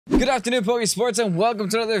Good afternoon, Pokésports, and welcome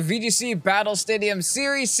to another VGC Battle Stadium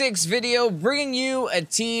Series 6 video, bringing you a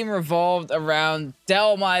team revolved around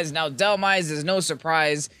DHELMISE. Now, DHELMISE, is no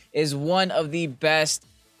surprise, is one of the best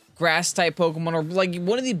grass-type Pokemon, or like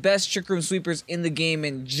one of the best Trick Room sweepers in the game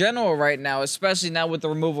in general right now, especially now with the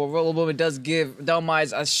removal of Rillaboom. It does give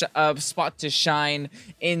DHELMISE a spot to shine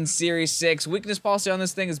in Series 6. Weakness policy on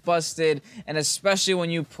this thing is busted, and especially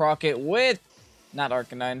when you proc it with not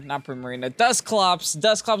Arcanine, not Primarina, Dusclops.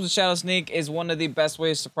 Dusclops with Shadow Sneak is one of the best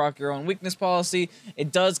ways to proc your own weakness policy.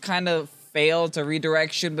 It does kind of fail to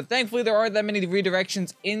redirection, but thankfully there aren't that many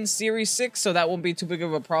redirections in Series 6, so that won't be too big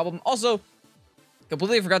of a problem. Also,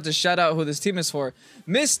 completely forgot to shout out who this team is for.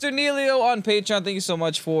 Mr. Neilio on Patreon, thank you so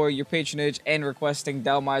much for your patronage and requesting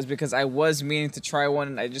DHELMISE, because I was meaning to try one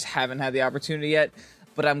and I just haven't had the opportunity yet,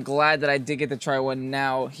 but I'm glad that I did get to try one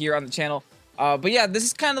now here on the channel. But yeah, this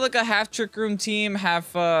is kind of like a half Trick Room team,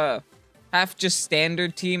 half just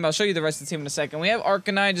standard team. I'll show you the rest of the team in a second. We have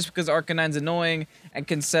Arcanine, just because Arcanine's annoying and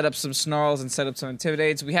can set up some Snarls and set up some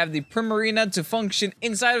Intimidates. We have the Primarina to function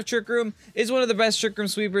inside of Trick Room. Is one of the best Trick Room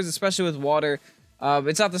sweepers, especially with water.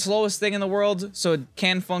 It's not the slowest thing in the world, so it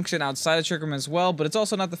can function outside of Trick Room as well, but it's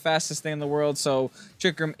also not the fastest thing in the world, so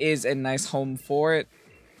Trick Room is a nice home for it.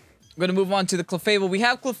 I'm going to move on to the Clefable. We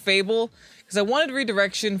have Clefable because I wanted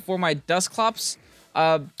redirection for my Dusclops.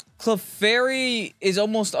 Clefairy is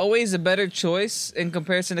almost always a better choice in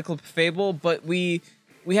comparison to Clefable, but we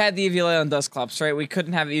had the Eviolite on Dusclops, right? We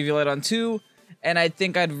couldn't have Eviolite on 2, and I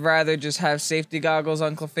think I'd rather just have safety goggles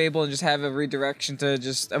on Clefable and just have a redirection to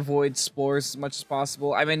just avoid spores as much as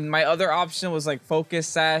possible. I mean, my other option was like Focus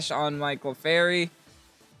Sash on my Clefairy.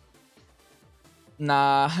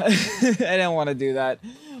 Nah, I didn't want to do that.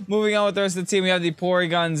 Moving on with the rest of the team, we have the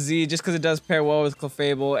Porygon Z, just because it does pair well with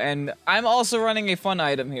Clefable, and I'm also running a fun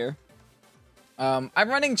item here. I'm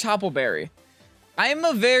running Chople Berry. I'm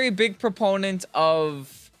a very big proponent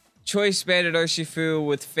of Choice Banded Urshifu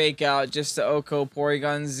with Fake Out just to OHKO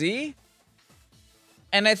Porygon Z,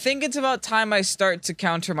 and I think it's about time I start to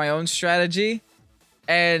counter my own strategy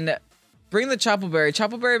and bring the Chople Berry.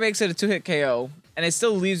 Chople Berry makes it a 2-hit KO. And it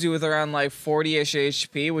still leaves you with around like 40-ish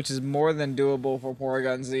HP, which is more than doable for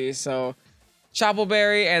Porygon Z. So, Chople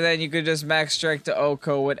Berry, and then you could just Max Strike to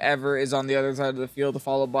OHKO whatever is on the other side of the field,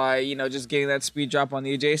 followed by, you know, just getting that speed drop on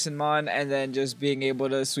the adjacent mon, and then just being able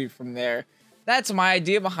to sweep from there. That's my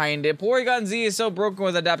idea behind it. Porygon Z is so broken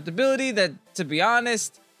with adaptability that, to be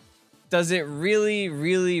honest, does it really,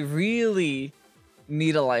 really, really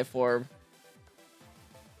need a Life Orb?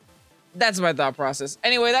 That's my thought process.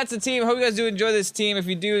 Anyway, that's the team. Hope you guys do enjoy this team. If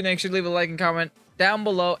you do, make sure to leave a like and comment down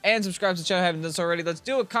below and subscribe to the channel if you haven't done so already. Let's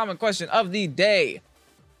do a comment question of the day.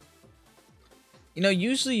 You know,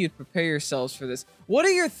 usually you'd prepare yourselves for this. What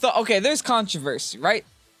are your thoughts? Okay, there's controversy, right?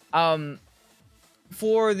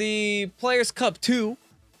 For the Players' Cup 2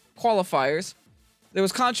 qualifiers, there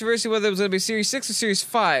was controversy whether it was going to be Series 6 or Series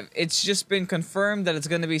 5. It's just been confirmed that it's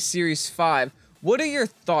going to be Series 5. What are your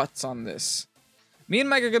thoughts on this? Me and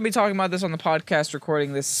Mike are going to be talking about this on the podcast,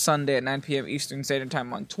 recording this Sunday at 9 p.m. Eastern Standard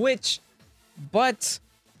Time on Twitch. But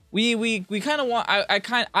we kind of want, I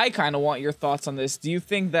kind of want your thoughts on this. Do you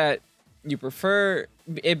think that you prefer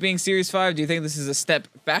it being Series 5? Do you think this is a step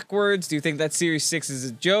backwards? Do you think that Series 6 is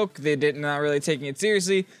a joke? They not really taking it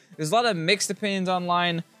seriously. There's a lot of mixed opinions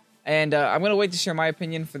online, and I'm going to wait to share my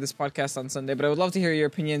opinion for this podcast on Sunday, but I would love to hear your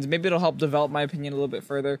opinions. Maybe it'll help develop my opinion a little bit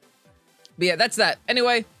further. But yeah, that's that.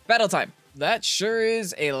 Anyway, battle time. That sure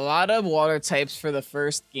is a lot of water types for the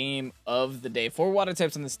first game of the day. 4 water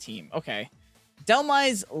types on this team. Okay.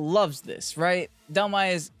 DHELMISE loves this, right?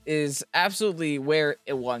 DHELMISE is absolutely where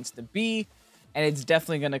it wants to be, and it's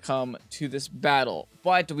definitely going to come to this battle.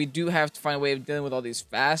 But we do have to find a way of dealing with all these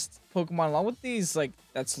fast Pokemon, along with these, like,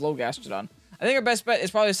 that slow Gastrodon. I think our best bet is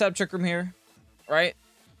probably set up Trick Room here, right?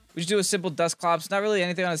 We should do a simple Dusclops. Not really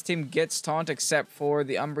anything on his team gets taunt except for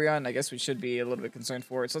the Umbreon. I guess we should be a little bit concerned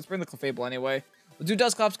for it. So let's bring the Clefable anyway. We'll do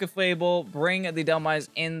Dusclops, Clefable, bring the DHELMISE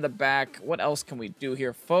in the back. What else can we do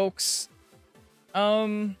here, folks?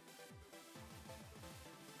 Primarina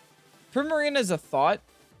is a thought.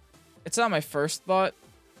 It's not my first thought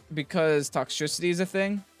because Toxtricity is a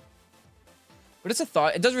thing. But it's a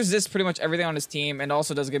thought. It does resist pretty much everything on his team, and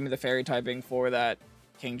also does give me the Fairy typing for that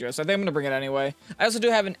Kingdra, so I think I'm gonna bring it anyway. I also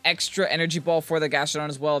do have an extra energy ball for the Gastrodon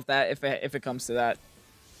as well, if it comes to that.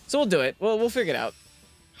 So we'll do it. We'll figure it out.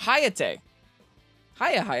 Hayate.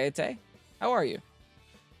 Hiya, Hayate. How are you?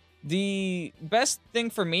 The best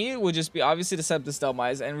thing for me would just be obviously to set up this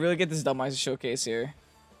DHELMISE and really get this DHELMISE showcase here.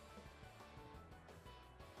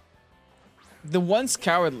 The Once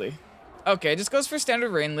Cowardly. Okay, just goes for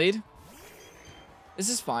standard Rain Lead. This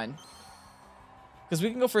is fine. Because we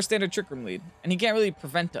can go for a standard Trick Room lead. And he can't really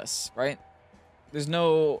prevent us, right? There's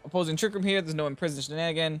no opposing Trick Room here. There's no Imprisoned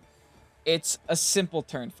Shenanigan. It's a simple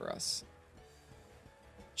turn for us.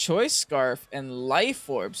 Choice Scarf and Life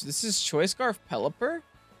Orbs. This is Choice Scarf Pelipper?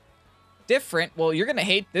 Different. Well, you're going to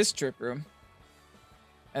hate this Trick Room.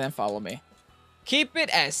 And then follow me. Keep it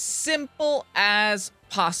as simple as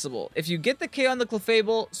possible. If you get the K on the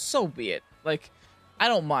Clefable, so be it. Like, I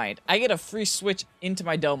don't mind. I get a free switch into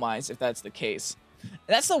my DHELMISE if that's the case. And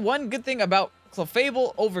that's the one good thing about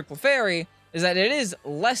Clefable over Clefairy, is that it is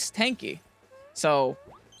less tanky. So,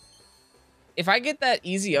 if I get that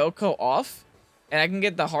easy Oko off, and I can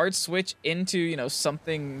get the hard switch into, you know,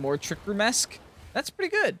 something more Trick Room-esque, that's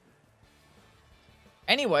pretty good.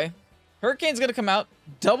 Anyway, Hurricane's gonna come out.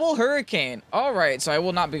 Double Hurricane. Alright, so I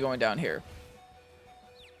will not be going down here.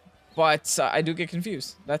 But I do get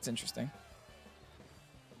confused. That's interesting.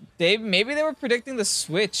 Maybe they were predicting the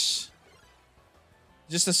switch.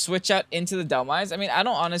 Just to switch out into the DHELMISE. I mean, I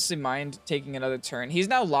don't honestly mind taking another turn. He's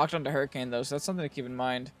now locked onto Hurricane, though, so that's something to keep in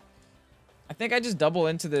mind. I think I just double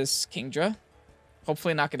into this Kingdra.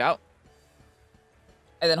 Hopefully knock it out.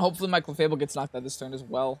 And then hopefully my Clefable gets knocked out this turn as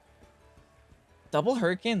well. Double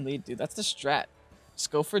Hurricane lead, dude. That's the strat.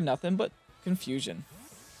 Just go for nothing but confusion.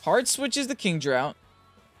 Hard switches the Kingdra out.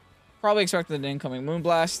 Probably expected an incoming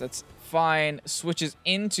Moonblast. That's fine. Switches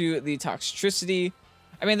into the Toxtricity.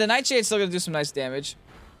 I mean, the Nightshade's still going to do some nice damage.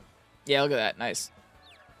 Yeah, look at that. Nice.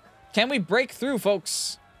 Can we break through,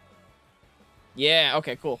 folks? Yeah,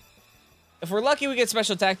 okay, cool. If we're lucky, we get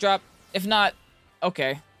special attack drop. If not,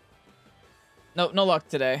 okay. No luck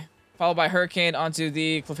today. Followed by Hurricane onto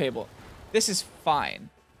the Clefable. This is fine.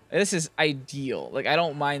 This is ideal. Like, I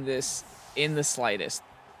don't mind this in the slightest.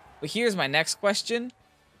 But here's my next question.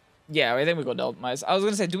 Yeah, I think we go DHELMISE. I was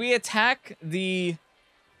going to say, do we attack the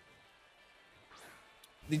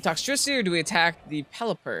Toxtricity, or do we attack the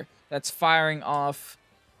Pelipper that's firing off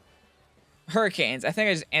Hurricanes? I think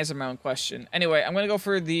I just answered my own question. Anyway, I'm going to go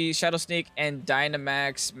for the Shadow Sneak and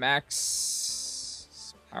Dynamax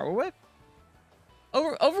Max Power Whip.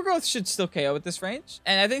 Overgrowth should still KO at this range.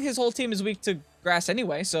 And I think his whole team is weak to grass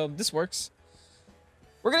anyway, so this works.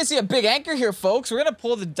 We're going to see a big anchor here, folks. We're going to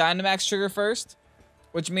pull the Dynamax trigger first,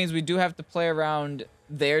 which means we do have to play around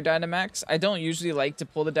their Dynamax. I don't usually like to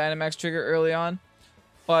pull the Dynamax trigger early on,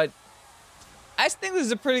 but I think this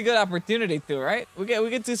is a pretty good opportunity too, right? We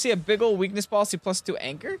get to see a big old weakness policy +2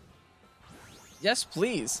 anchor. Yes,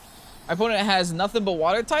 please. My opponent has nothing but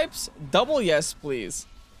water types. Double yes, please.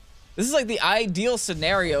 This is like the ideal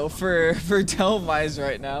scenario for DHELMISE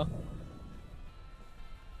right now.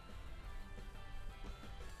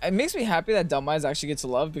 It makes me happy that DHELMISE actually gets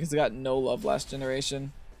love because it got no love last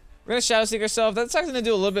generation. We're gonna Shadow Seek ourselves. That's actually gonna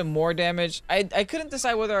do a little bit more damage. I couldn't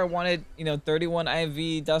decide whether I wanted, you know, 31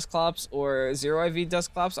 IV Dusclops or 0 IV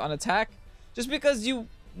Dusclops on attack, just because you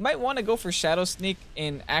might want to go for Shadow Sneak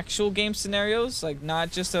in actual game scenarios, like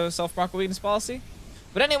not just a self-proc weakness policy.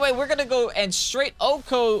 But anyway, we're gonna go and straight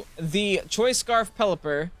Oko the Choice Scarf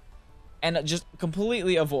Pelipper and just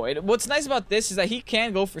completely avoid. What's nice about this is that he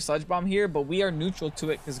can go for Sludge Bomb here, but we are neutral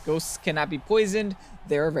to it because ghosts cannot be poisoned.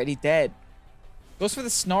 They're already dead. Goes for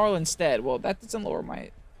the Snarl instead. Well, that doesn't lower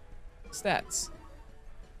my stats.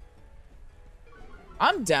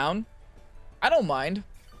 I'm down. I don't mind.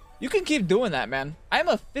 You can keep doing that, man. I'm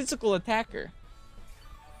a physical attacker.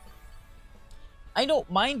 I don't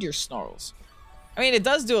mind your Snarls. I mean, it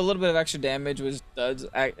does do a little bit of extra damage, which does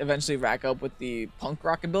eventually rack up with the Punk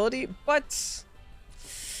Rock ability, but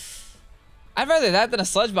I'd rather that than a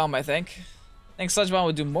Sludge Bomb, I think. I think Sludge Bomb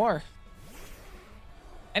would do more.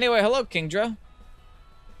 Anyway, hello, Kingdra.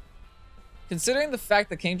 Considering the fact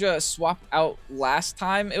that Kingdra swapped out last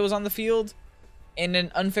time it was on the field in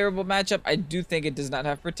an unfavorable matchup, I do think it does not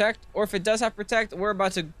have Protect. Or if it does have Protect, we're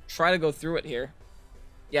about to try to go through it here.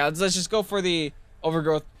 Yeah, let's just go for the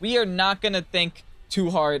Overgrowth. We are not going to think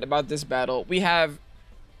too hard about this battle. We have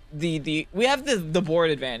the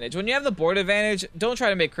board advantage. When you have the board advantage, don't try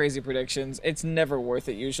to make crazy predictions. It's never worth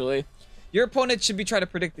it usually. Your opponent should be trying to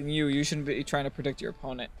predict you. You shouldn't be trying to predict your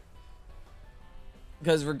opponent.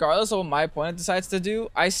 Because regardless of what my opponent decides to do,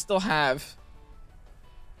 I still have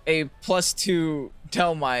a +2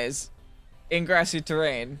 DHELMISE in grassy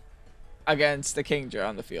terrain against the Kingdra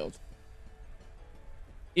on the field.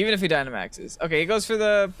 Even if he Dynamaxes. Okay, he goes for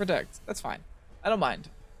the Protect. That's fine. I don't mind.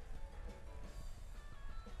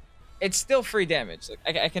 It's still free damage.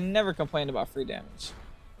 Like I can never complain about free damage.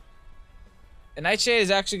 The Nightshade is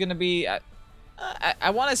actually going to be... I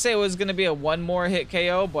want to say it was going to be a 1 more hit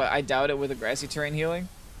KO, but I doubt it with a grassy terrain healing.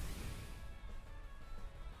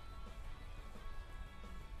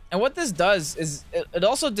 And what this does is it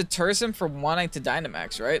also deters him from wanting to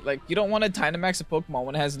Dynamax, right? Like, you don't want to Dynamax a Pokemon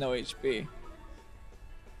when it has no HP.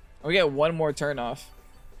 We get one more turn off.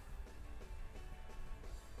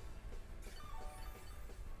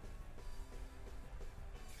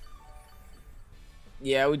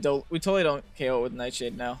 Yeah, we totally don't KO with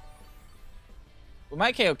Nightshade now. We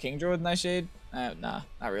might KO Kingdra with Nightshade. Nah,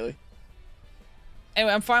 not really.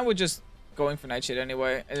 Anyway, I'm fine with just going for Nightshade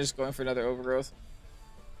anyway, and just going for another Overgrowth.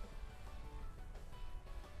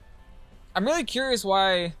 I'm really curious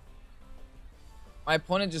why my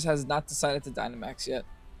opponent just has not decided to Dynamax yet.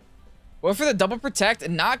 Going for the double protect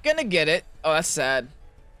and not gonna get it. Oh, that's sad.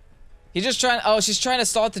 He's just trying. Oh, she's trying to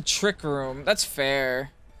stall at the Trick Room. That's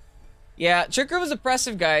fair. Yeah, Trick Room is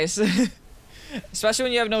oppressive, guys. Especially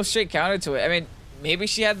when you have no straight counter to it. I mean, maybe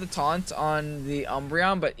she had the taunt on the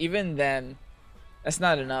Umbreon, but even then, that's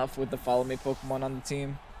not enough with the Follow Me Pokemon on the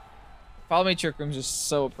team. Follow Me Trick Room is just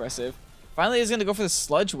so oppressive. Finally, he's gonna go for the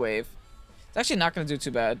Sludge Wave. It's actually not gonna do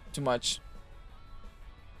too much.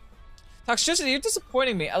 Toxtricity, you're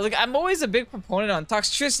disappointing me. I'm always a big proponent on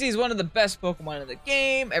Toxtricity is one of the best Pokemon in the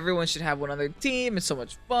game. Everyone should have one on their team. It's so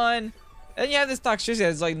much fun. And then you have this Toxtricity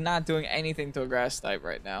that's like not doing anything to a grass type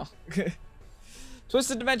right now.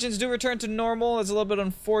 Twisted Dimensions do return to normal. It's a little bit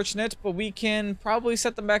unfortunate, but we can probably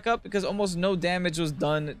set them back up because almost no damage was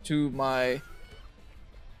done to my...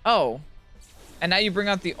 Oh. And now you bring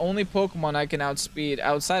out the only Pokemon I can outspeed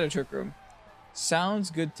outside of Trick Room.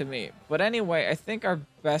 Sounds good to me. But anyway, I think our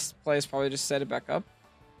best play is probably just set it back up.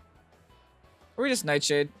 Or we just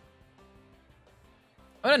Nightshade.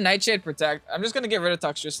 I'm gonna Nightshade Protect. I'm just gonna get rid of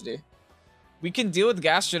Toxtricity. We can deal with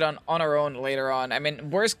Gastrodon on our own later on. I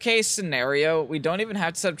mean, worst case scenario, we don't even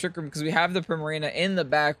have to set up Trick Room because we have the Primarina in the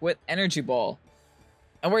back with Energy Ball.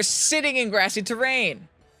 And we're sitting in grassy terrain.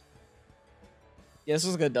 Yeah, this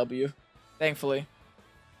was a good W. Thankfully.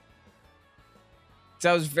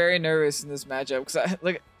 So I was very nervous in this matchup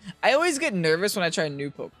because I always get nervous when I try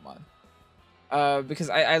new Pokemon.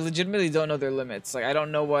 Because I legitimately don't know their limits. Like, I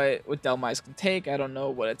don't know what DHELMISE can take. I don't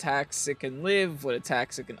know what attacks it can live, what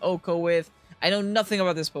attacks it can OHKO with. I know nothing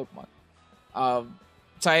about this Pokemon.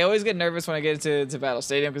 So I always get nervous when I get into Battle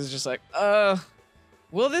Stadium because it's just like,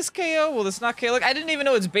 will this KO? Will this not KO? Like, I didn't even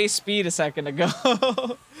know its base speed a second ago.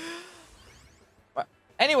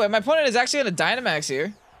 Anyway, my opponent is actually going to Dynamax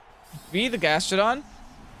here. Be the Gastrodon.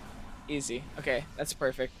 Easy. Okay, that's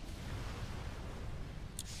perfect.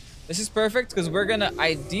 This is perfect because we're going to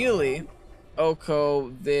ideally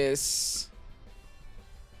OHKO this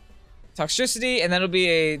Toxtricity, and that'll be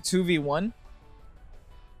a 2v1.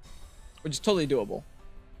 Which is totally doable.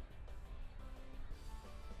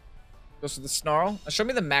 Goes for the Snarl. Show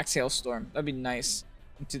me the Max Hailstorm. That'd be nice.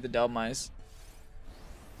 Into the DHELMISE.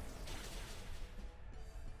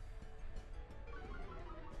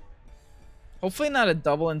 Hopefully not a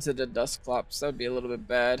double into the Dusclops. That would be a little bit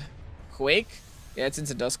bad. Quake? Yeah, it's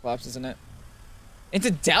into Dusclops, isn't it?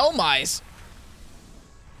 Into DHELMISE!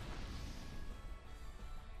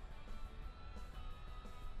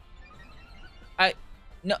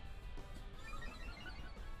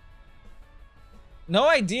 No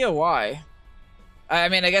idea why. I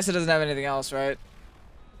mean, I guess it doesn't have anything else, right?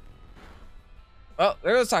 Oh,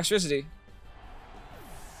 there goes Toxtricity.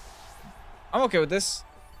 I'm okay with this.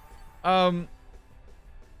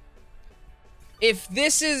 If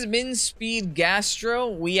this is min speed Gastro,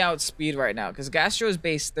 we outspeed right now because Gastro is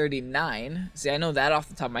base 39. See, I know that off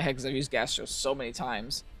the top of my head because I've used Gastro so many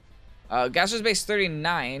times. Gastro's base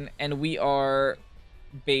 39, and we are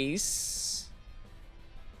base...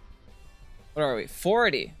 What are we?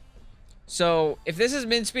 40. So, if this is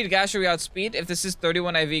min speed Gastro, we outspeed. If this is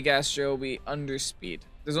 31 IV Gastro, we underspeed.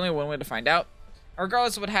 There's only one way to find out.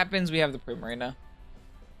 Regardless of what happens, we have the Primarina.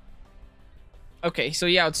 Okay, so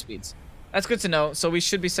he outspeeds. That's good to know. So we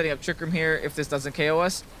should be setting up Trick Room here if this doesn't KO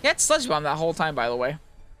us. He had Sludge Bomb that whole time, by the way.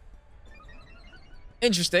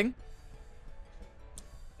 Interesting.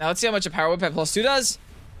 Now let's see how much a Power Whip at +2 does.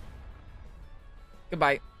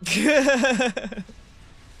 Goodbye.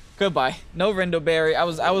 Goodbye. No Rindo Berry. I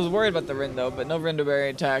was worried about the Rindo, but no Rindo Berry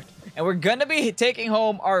attacked. And we're gonna be taking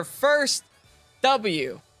home our first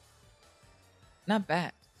W. Not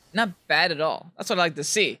bad. Not bad at all. That's what I like to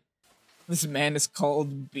see. This man is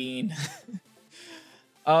called Bean.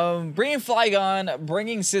 Bringing Flygon,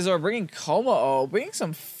 bringing Scizor, bringing Kommo-o, bringing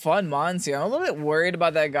some fun mons here. I'm a little bit worried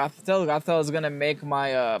about that Gothitelle. Gothitelle is gonna make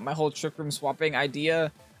my my whole Trick Room swapping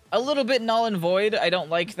idea a little bit null and void. I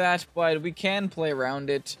don't like that, but we can play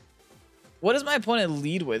around it. What does my opponent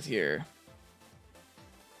lead with here?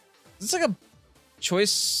 Is this like a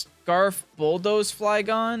Choice Scarf Bulldoze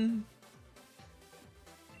Flygon?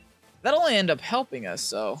 That'll only end up helping us,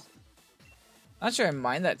 so not sure I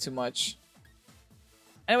mind that too much.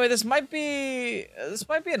 Anyway, this might be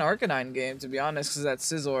an Arcanine game, to be honest, because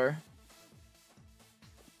that's Scizor.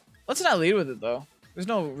 Let's not lead with it though. There's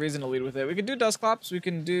no reason to lead with it. We can do Dusclops. We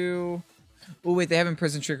can do. Oh wait, they have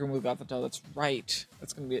Imprison Trick Room with Gothitelle. That's right.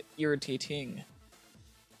 That's gonna be irritating.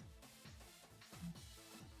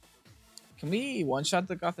 Can we one-shot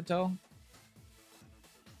the Gothitelle?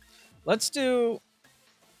 Let's go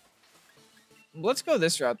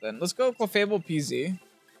this route then. Let's go Clefable PZ.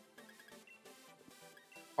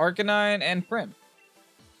 Arcanine and Prim.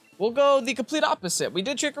 We'll go the complete opposite. We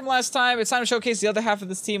did Trick Room last time. It's time to showcase the other half of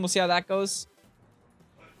this team. We'll see how that goes.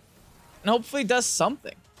 And hopefully does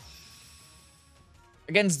something.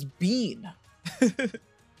 Against Bean.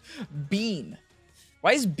 Bean.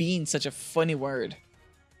 Why is Bean such a funny word?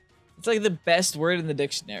 It's like the best word in the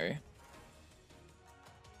dictionary.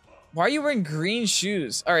 Why are you wearing green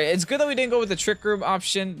shoes? Alright, it's good that we didn't go with the Trick Room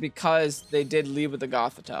option because they did lead with the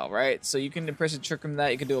Gothitelle, right? So you can impress a Trick Room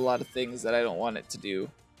that. You can do a lot of things that I don't want it to do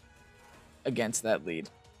against that lead.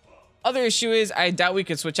 Other issue is I doubt we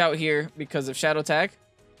could switch out here because of Shadow Tag.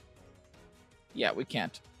 Yeah, we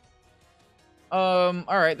can't.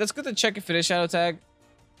 Alright, that's good to check if it is Shadow Tag.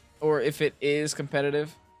 Or if it is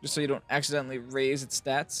competitive. Just so you don't accidentally raise its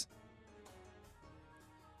stats.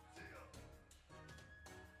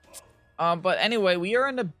 But anyway, we are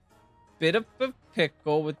in a bit of a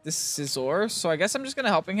pickle with this Scizor. So I guess I'm just going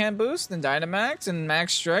to Helping Hand boost and Dynamax and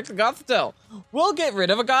Max Strike the Gothitelle. We'll get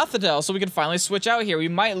rid of a Gothitelle so we can finally switch out here. We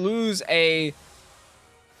might lose a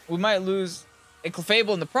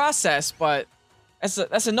Clefable in the process, but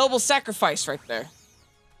that's a noble sacrifice right there.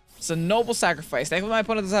 It's a noble sacrifice. Thankfully, my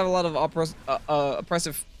opponent does have a lot of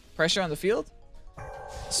oppressive pressure on the field.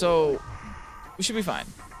 So we should be fine.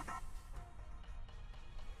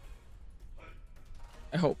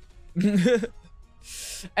 I hope.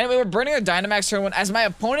 Anyway, we're burning our Dynamax turn 1, as my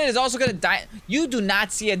opponent is also going to You do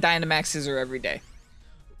not see a Dynamax Scizor every day.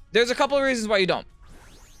 There's a couple of reasons why you don't.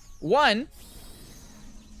 One,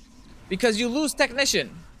 because you lose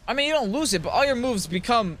Technician. I mean, you don't lose it, but all your moves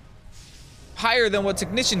become higher than what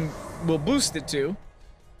Technician will boost it to.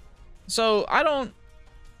 So, I don't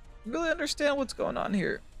really understand what's going on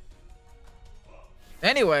here.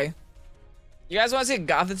 Anyway, you guys want to see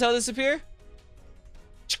Gothitelle disappear?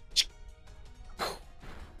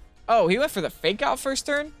 Oh, he went for the fake out first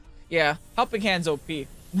turn? Yeah, Helping Hand's OP. He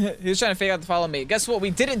was trying to fake out to follow me. Guess what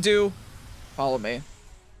we didn't do? Follow me.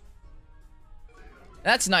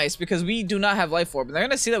 That's nice because we do not have Life Orb. And they're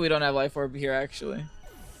going to see that we don't have Life Orb here, actually.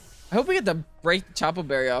 I hope we get to break the Chopo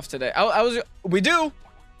Berry off today. We do!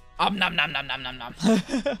 Nom nom nom nom nom nom.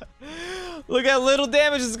 Look how little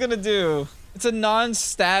damage it's going to do. It's a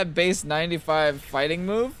non-stab based 95 fighting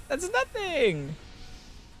move. That's nothing.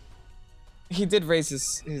 He did raise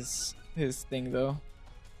his thing though.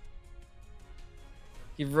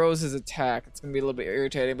 He rose his attack. It's gonna be a little bit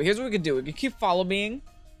irritating. But here's what we can do. We can keep follow meing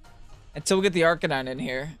until we get the Arcanine in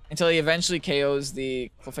here. Until he eventually KOs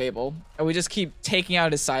the Clefable. And we just keep taking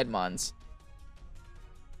out his side mons.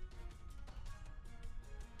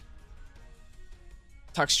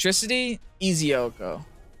 Toxtricity, easy Oko.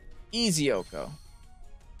 Easy Oko.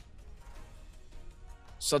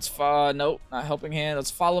 So let's nope, not Helping Hand.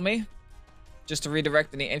 Let's follow me. Just to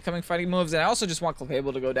redirect any incoming fighting moves. And I also just want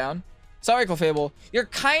Clefable to go down. Sorry, Clefable. You're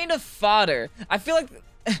kind of fodder. I feel like...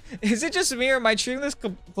 Is it just me or am I treating this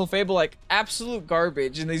Clefable like absolute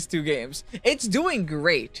garbage in these two games? It's doing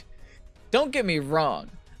great. Don't get me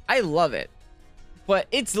wrong. I love it. But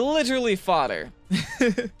it's literally fodder.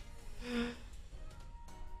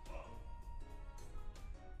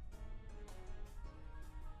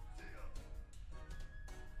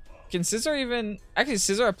 Can Scizor even... Actually,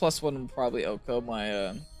 Scizor at +1 will probably Oko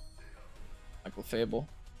my Clefable.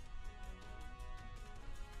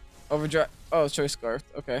 Overdrive... Oh, Choice Scarf.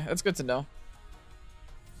 Okay, that's good to know.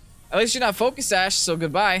 At least you're not Focus Sash, so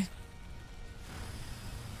goodbye.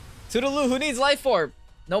 Toodaloo, who needs Life Orb?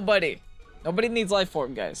 Nobody. Nobody needs Life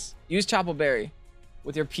Orb, guys. Use Chopo Berry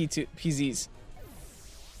with your PZs.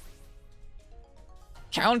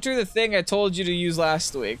 Counter the thing I told you to use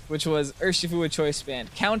last week, which was Urshifu with Choice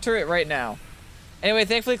Band. Counter it right now. Anyway,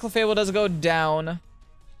 thankfully Clefable does go down.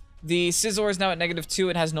 The Scizor is now at -2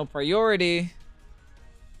 and has no priority.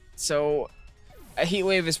 So, a Heat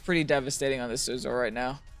Wave is pretty devastating on this Scizor right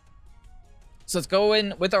now. So let's go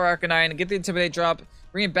in with our Arcanine, get the Intimidate drop,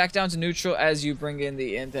 bring it back down to neutral as you bring in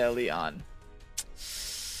the Inteleon.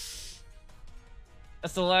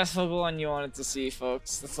 That's the last Pokemon you wanted to see,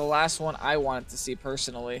 folks. That's the last one I wanted to see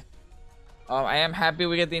personally. I am happy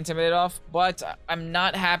we get the Intimidate off, but I'm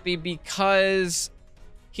not happy because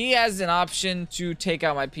he has an option to take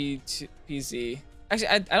out my PZ. Actually,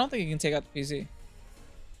 I don't think he can take out the PZ.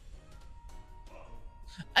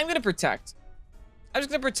 I'm going to protect. I'm just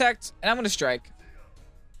going to protect, and I'm going to strike.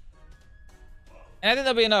 And I think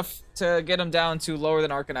that'll be enough to get him down to lower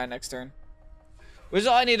than Arcanine next turn. Which is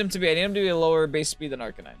all I need him to be. I need him to be a lower base speed than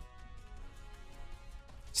Arcanine.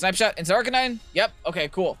 Snipe shot into Arcanine. Yep. Okay,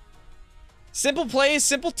 cool. Simple plays,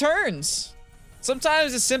 simple turns.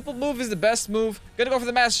 Sometimes a simple move is the best move. Gonna go for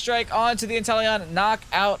the Mass Strike onto the Inteleon. Knock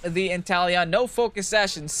out the Inteleon. No Focus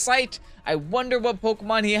Sash in sight. I wonder what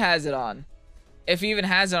Pokemon he has it on. If he even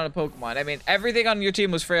has it on a Pokemon. I mean, everything on your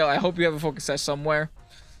team was frail. I hope you have a Focus Sash somewhere.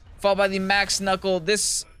 Followed by the Max Knuckle.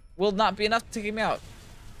 This will not be enough to take him out.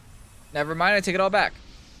 Never mind, I take it all back.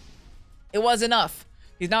 It was enough.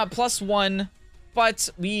 He's now at +1, but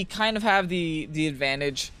we kind of have the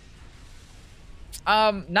advantage.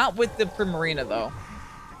 Not with the Primarina though.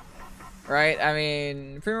 Right? I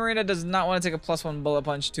mean, Primarina does not want to take a +1 bullet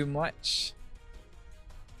punch too much.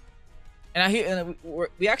 And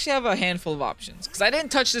we actually have a handful of options. Because I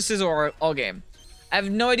didn't touch the Scizor all game. I have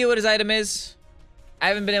no idea what his item is. I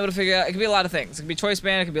haven't been able to figure it out. It could be a lot of things. It could be Choice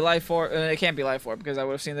Band. It could be Life Orb. It can't be Life Orb because I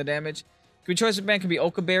would have seen the damage. It could be Choice Band. It could be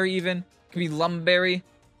Oka Berry even. It could be Lumberry.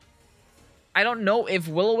 I don't know if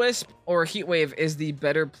Will-O-Wisp or Heat Wave is the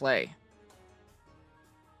better play.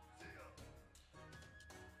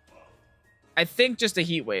 I think just a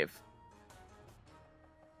Heat Wave.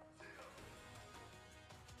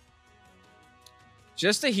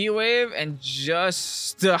 Just a Heat Wave and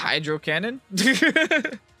just a Hydro Cannon.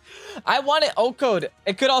 I want it O-Code.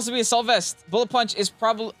 It could also be a Assault Vest. Bullet Punch is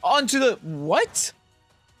probably onto the... What?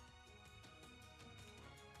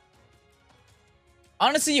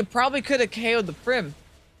 Honestly, you probably could have KO'd the Prim.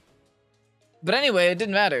 But anyway, it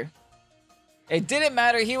didn't matter. It didn't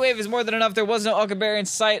matter. Heat Wave is more than enough. There was no Oka Berry in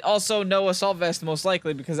sight. Also, no Assault Vest, most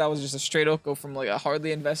likely, because that was just a straight Oko from like a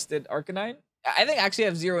hardly invested Arcanine. I think I actually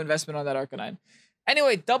have 0 investment on that Arcanine.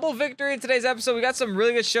 Anyway, double victory in today's episode. We got some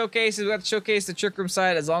really good showcases. We got to showcase the Trick Room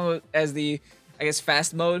side as long as the, I guess,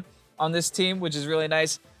 fast mode on this team, which is really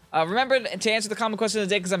nice. Remember to answer the comment question of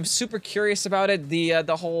the day because I'm super curious about it.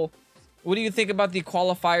 The whole, what do you think about the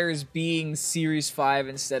qualifiers being Series 5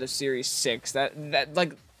 instead of Series 6?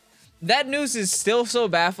 That news is still so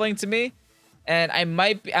baffling to me. And I'm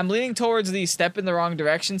leaning towards the step in the wrong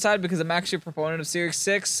direction side because I'm actually a proponent of Series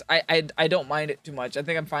 6. I don't mind it too much. I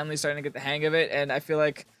think I'm finally starting to get the hang of it, and I feel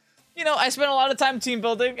like, you know, I spent a lot of time team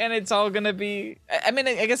building, and it's all gonna be... I mean,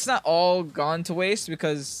 I guess it's not all gone to waste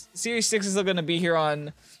because Series 6 is still gonna be here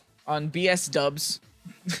on BS dubs.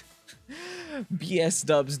 BS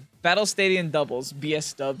dubs. Battle Stadium doubles.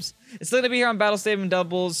 BS dubs. It's still gonna be here on Battle Stadium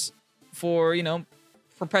doubles for, you know,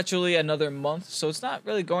 perpetually another month, so it's not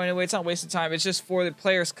really going away. It's not wasting time. It's just for the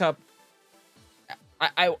Players Cup.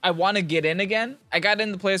 I want to get in again. I got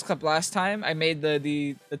in the Players Cup last time. I made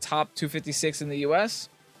the top 256 in the US.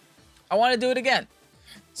 I want to do it again.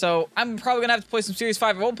 So I'm probably gonna have to play some Series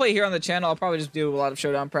 5. I won't play here on the channel. I'll probably just do a lot of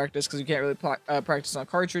showdown practice because you can't really practice on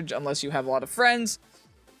cartridge unless you have a lot of friends,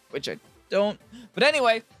 which I don't. But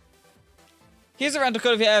anyway, here's the rental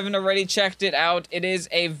code if you haven't already checked it out. It is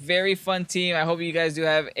a very fun team. I hope you guys do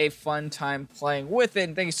have a fun time playing with it.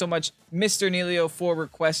 And thank you so much, Mr. Neilio, for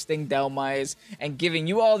requesting DHELMISE and giving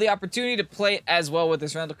you all the opportunity to play it as well with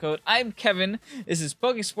this rental code. I'm Kevin. This is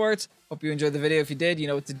Pokésports. Hope you enjoyed the video. If you did, you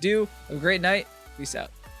know what to do. Have a great night. Peace out.